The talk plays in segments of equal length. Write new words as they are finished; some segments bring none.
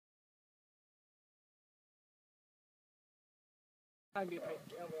Don't be a prick,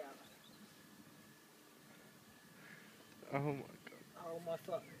 help me out. Oh my god. Oh my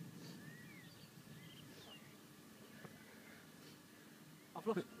fuck. I've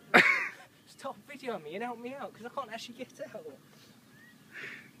lost. Stop videoing me and help me out because I can't actually get out.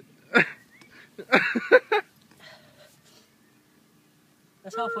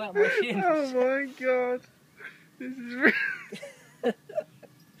 That's halfway up my shins. Oh my god. This is really...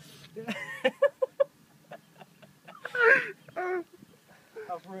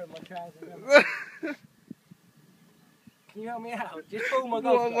 I've ruined my trousers. Can you help me out? Just pull my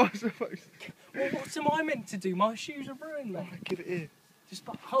golf What am I supposed to... Well, what am I meant to do? My shoes are ruined, mate. Oh, give it here. Just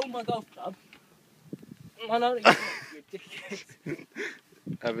hold my golf club. I know that you're ridiculous.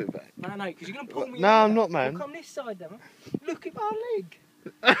 Have it back. No, because you're going to pull me No, out. I'm not, man. Well, come this side, then. Look at my leg.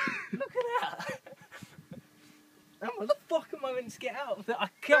 Look at that. What the fuck am I meant to get out of that? I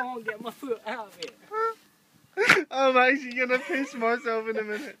can't get my foot out of it. I'm actually going to piss myself in a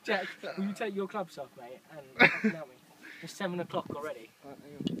minute. Jack, will you take your clubs off, mate? And help me. It's 7 o'clock already. Right,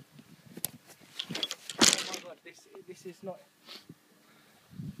 hang on. Oh my god, this is not...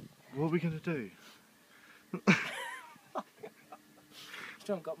 What are we going to do?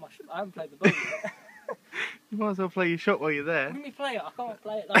 Still haven't got my... I haven't played the ball yet. You might as well play your shot while you're there. Let me play it. I can't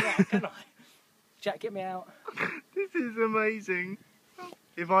play it like that, can I? Jack, get me out. This is amazing.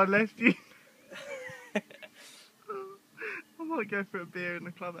 If I left you... I might go for a beer in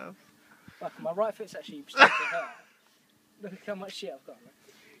the clubhouse. Fuck, my right foot's actually starting to hurt. Look how much shit I've got.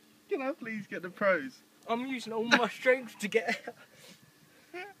 Can I please get the pros? I'm using all my strength to get out.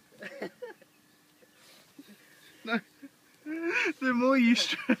 No. The more you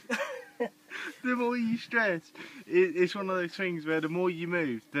stress, it's one of those things where the more you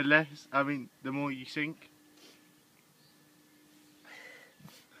move, the more you sink.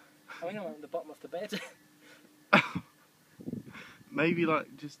 I think I'm at the bottom of the bed. Maybe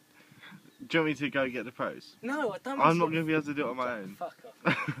just. Do you want me to go get the pros? No, I don't. I'm not going to be able to do it on my own. Fuck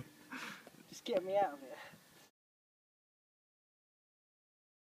off. Just get me out of here.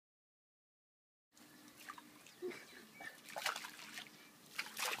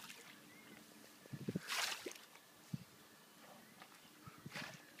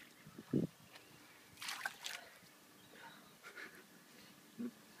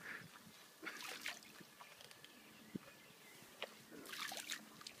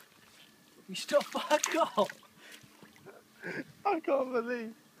 You stop, fuck off! I can't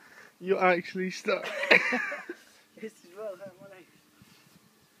believe you're actually stuck. This is well hurt my legs.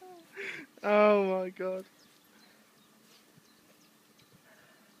 Oh my god.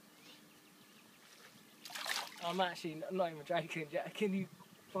 I'm actually not even joking, Jack. Can you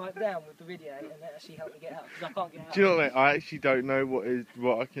pipe down with the video and actually help me get out? Because I can't get out. Do you know what, mate? I actually don't know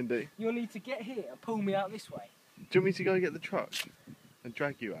what I can do. You'll need to get here and pull me out this way. Do you want me to go get the truck and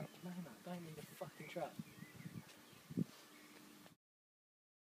drag you out? No, don't need a fucking truck.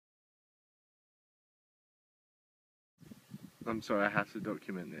 I'm sorry, I have to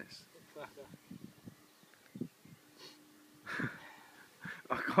document this.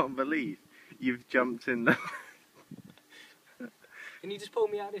 I can't believe you've jumped in the... Can you just pull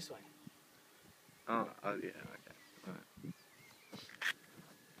me out this way? Oh yeah, okay. Right.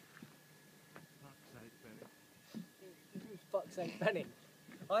 Fuck's sake, Benny.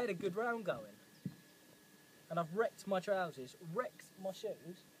 I had a good round going. And I've wrecked my trousers, wrecked my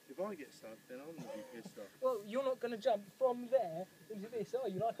shoes. If I get stuck, then I'm going to be pissed off. Well, you're not going to jump from there into this, are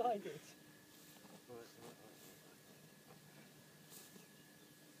you, like I did?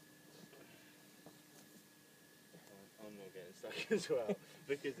 I'm not getting stuck as well,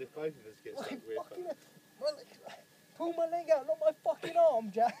 because if both of us get stuck, we're fucked. Pull my leg out, not my fucking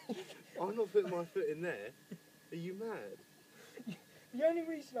arm, Jack. I'm not putting my foot in there. Are you mad? The only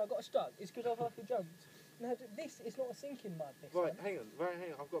reason I got stuck is because I fucking jumped. Now, this is not a sinking mud, this Right, one. hang on,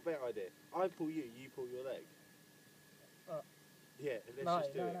 I've got a better idea. I pull you, you pull your leg. Yeah, and let's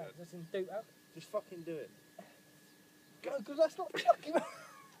just do it. No, just do that. Just fucking do it. Go, because that's not fucking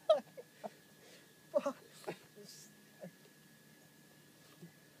Fuck.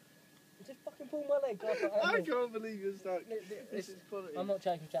 Just fucking pull my leg. I can't believe you're stuck. This is quality. I'm not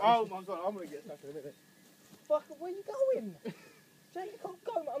joking, Jack. Oh my god, I'm going to get stuck in a minute. Fuck, where are you going? Jack, you can't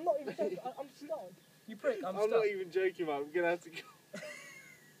go, man. I'm not even joking. I'm stuck. You prick, I'm stuck. I'm not even joking, man. I'm going to have to go.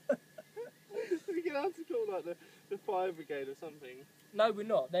 We're going to have to call like the fire brigade or something. No, we're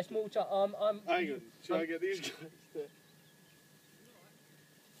not. There's more chance. Hang on, should I get these guys to...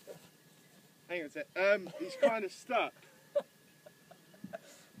 Hang on a sec. He's kind of stuck.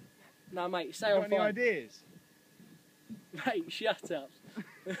 No, mate, stay on Got any fire. ideas? Mate, shut up.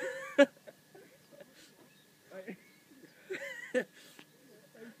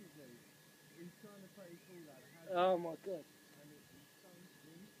 Oh my god.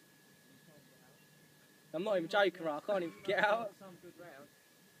 I'm not even joking, right? I can't even get out.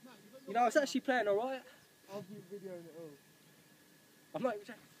 You know, I was actually playing alright. I'll be videoing it all. I'm not even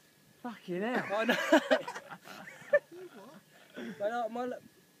joking. Fucking hell. I know.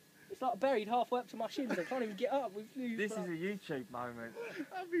 It's like buried halfway up to my shins. I can't even get up. This is a YouTube moment.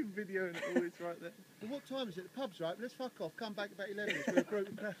 I've been videoing it all. It's right there. Well, what time is it? The pub's right. Let's fuck off. Come back about 11. We're a crowd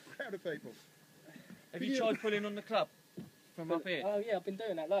of people. Have you tried pulling on the club from up here? Oh yeah, I've been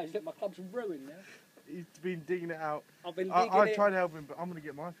doing that loads. Look, my club's ruined now. He's been digging it out. I've been digging I it. tried to help him, but I'm going to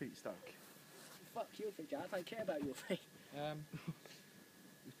get my feet stuck. Fuck your feet, Jack. I don't care about your feet.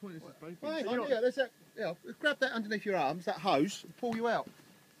 It's pointless as both. Hang on, let's grab that underneath your arms, that hose, and pull you out.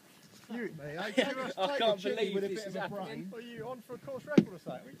 You, me, I can't believe this is happening. Are you on for a course record or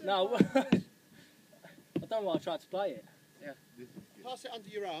something? No. I don't know why I tried to play it. Yeah. Pass it under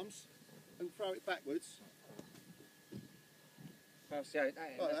your arms and throw it backwards. Pass the end,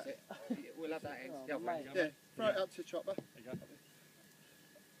 that's it. We'll have that end. Oh, The other end. Yeah, throw it up to the chopper. There you go.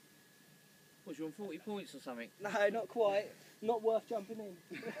 Was you on 40 points or something? No, not quite. Not worth jumping in.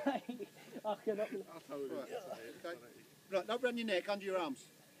 I cannot. Right, not round your neck, under your arms.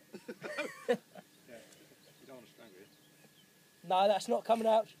 You don't want to strangle it. No, that's not coming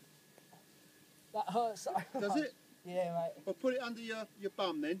out. That hurts. Does it? Yeah, mate. Well, put it under your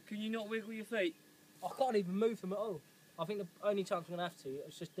bum then. Can you not wiggle your feet? I can't even move them at all. I think the only chance I'm going to have to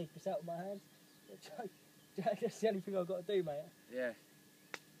is just dig this out with my hands. That's the only thing I've got to do, mate. Yeah.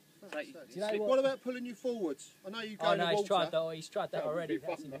 Do you know What about pulling you forwards? I know you go Oh in the no, water. he's tried that already. That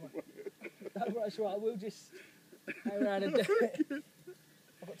would be That's fun, enough. Don't worry, it's right. We'll just hang around and do it.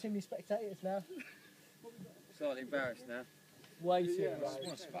 I've got too many spectators now. Slightly embarrassed now. Way too Yeah, much. it's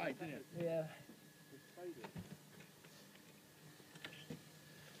one spade, didn't it? Yeah.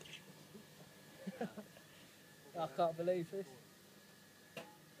 I can't believe this. Yeah,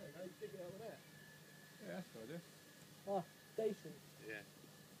 that's what I do. Oh, decent. Yeah.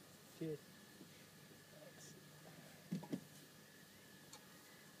 Cheers.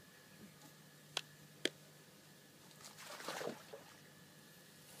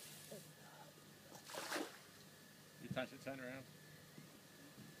 You touch it, turn around.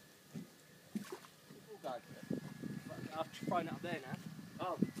 I've thrown it up there now.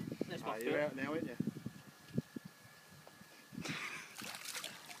 Oh, there's my You're foot. out now, aren't you?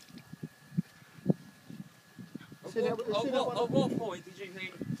 At what point did you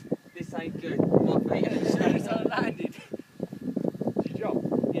think this ain't good? What feet? As I landed. Did you jump?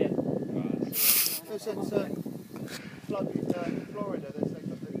 Yeah. Ever since flooded in Florida, they've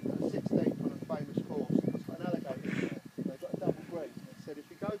got the 16th on a famous course. It's got an alligator in there. They've got a double green. They said if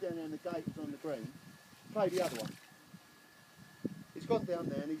you go down there and the gate is on the green, play the other one. He's gone down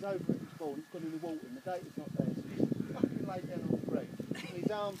there and he's over at his ball. He's gone in the water and the gate is not there. So he's fucking laid down on the green. And his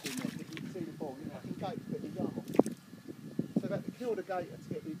arm's in there, so you can see the ball. The fucking gate's bit his arm off. So they had to kill the gator to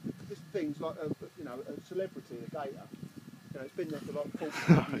get this thing's like a celebrity, a gator. You know, it's been there for like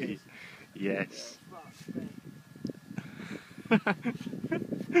 40 years. Yes.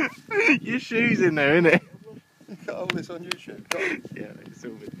 Your shoes in there, innit? Got all this on YouTube. Yeah, it's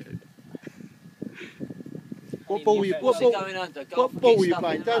all good. What ball you? What's it going under? What ball are you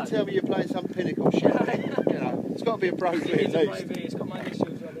playing? Don't tell me you're playing some Pinnacle shit. You know, it's got to be a Pro V It's at a least. Pro V, it's got my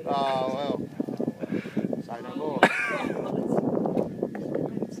initials on it. Oh well. Say no more.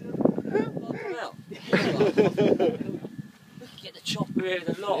 Get the chopper here in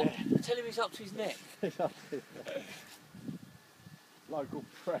the lot. Tell him he's up to his neck. Local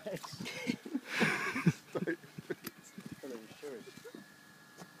press.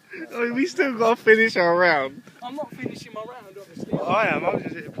 Oh, we still got to finish our round. I'm not finishing my round, obviously. Well, I am. I was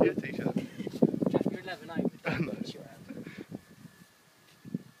just hitting a pure t-shirt. Jack, you're 11, ain't you? Don't finish your round.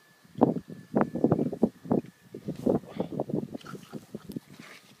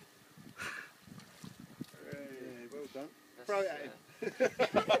 Well done. Throw it at him.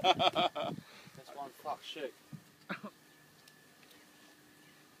 That's one fuck shoot.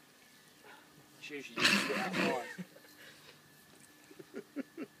 It's usually just get out wide.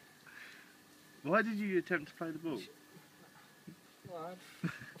 Why did you attempt to play the ball? Well, I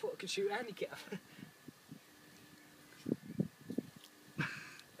thought I could shoot a handicap. Oh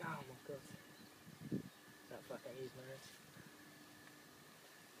my god. That fucking is, man.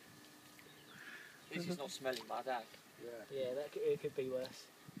 This is not smelling mud, eh? Yeah, it could be worse.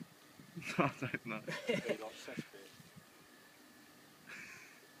 I don't know.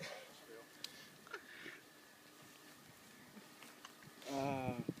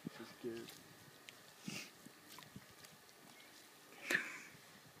 Ah, this is good.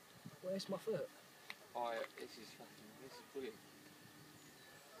 Where's my foot? Oh, Oh, yeah, this is brilliant.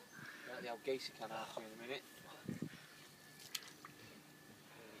 The old geese will come after you in a minute.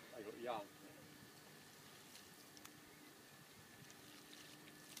 They got young.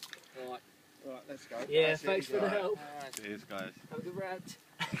 Right. Right, let's go. Yeah, That's it, thanks he's for the right. help. Cheers, guys. Have a good rant.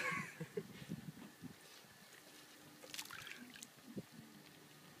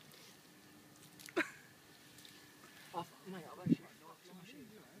 Mate, I've actually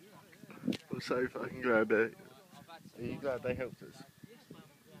I'm so fucking glad they. Are you glad they helped us?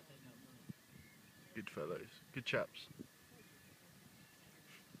 Good fellows. Good chaps.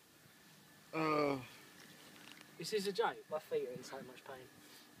 Oh. This is a joke. My feet are in so much pain.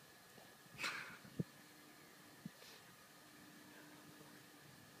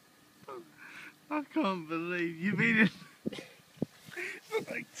 I can't believe you've been in for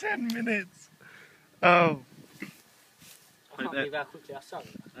like 10 minutes. Oh. I can't believe how quickly I sung.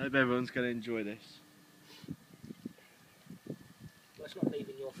 I hope everyone's going to enjoy this. Well, it's not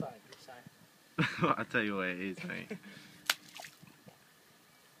leaving your phone, so. I'll tell you what it is, mate.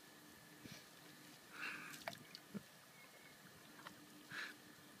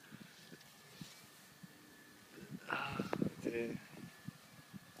 Oh dear.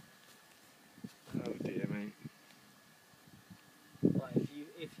 Oh dear, mate. Right,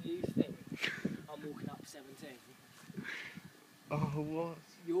 if you think I'm walking up 17, Oh, what?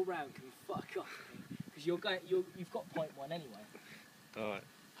 your round can fuck off me because you've got 0.1 anyway. Alright.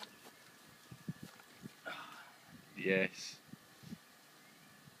 Yes.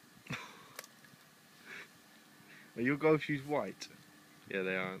 Are your golf shoes white? Yeah,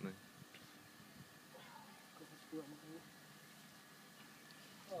 they are, aren't they?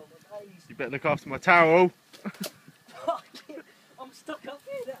 Oh, my days. You better look after my towel. Fucking, I'm stuck up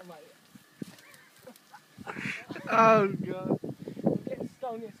here now, mate. Oh, God. I'm getting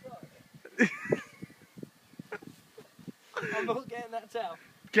stung as well. I'm not getting that towel.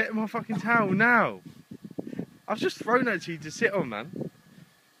 Get my fucking towel now. I've just thrown it to you to sit on, man.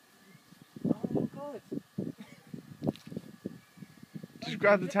 Oh my god. Just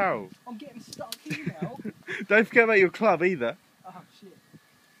grab the towel. I'm getting stuck here now. Don't forget about your club either. Oh shit.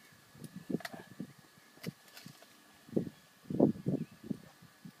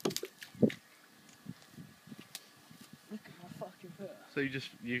 Look at my fucking foot. So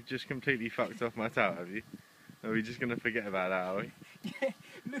you've just completely fucked off my towel, have you? Are we just gonna forget about that, are we? Yeah,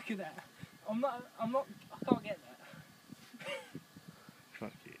 look at that. I can't get that.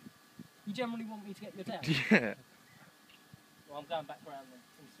 Fuck you. You generally want me to get your towel? Yeah. Well, I'm going back around then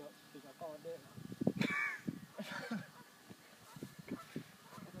in socks because I can't do it now.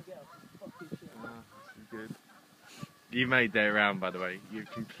 I'm gonna get a fucking shit. Oh, good. You made their round, by the way. You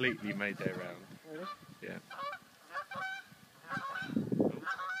completely made their round. Really? Yeah.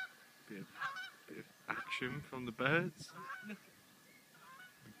 Bit of action from the birds. Look.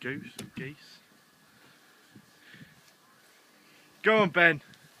 The goose and geese. Go on, Ben.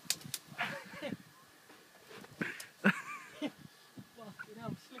 Fucking hell,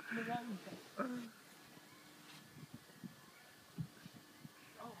 I'm slipping around.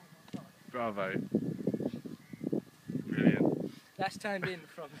 Oh my god. Bravo. Brilliant. That's turned in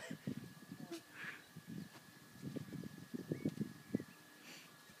from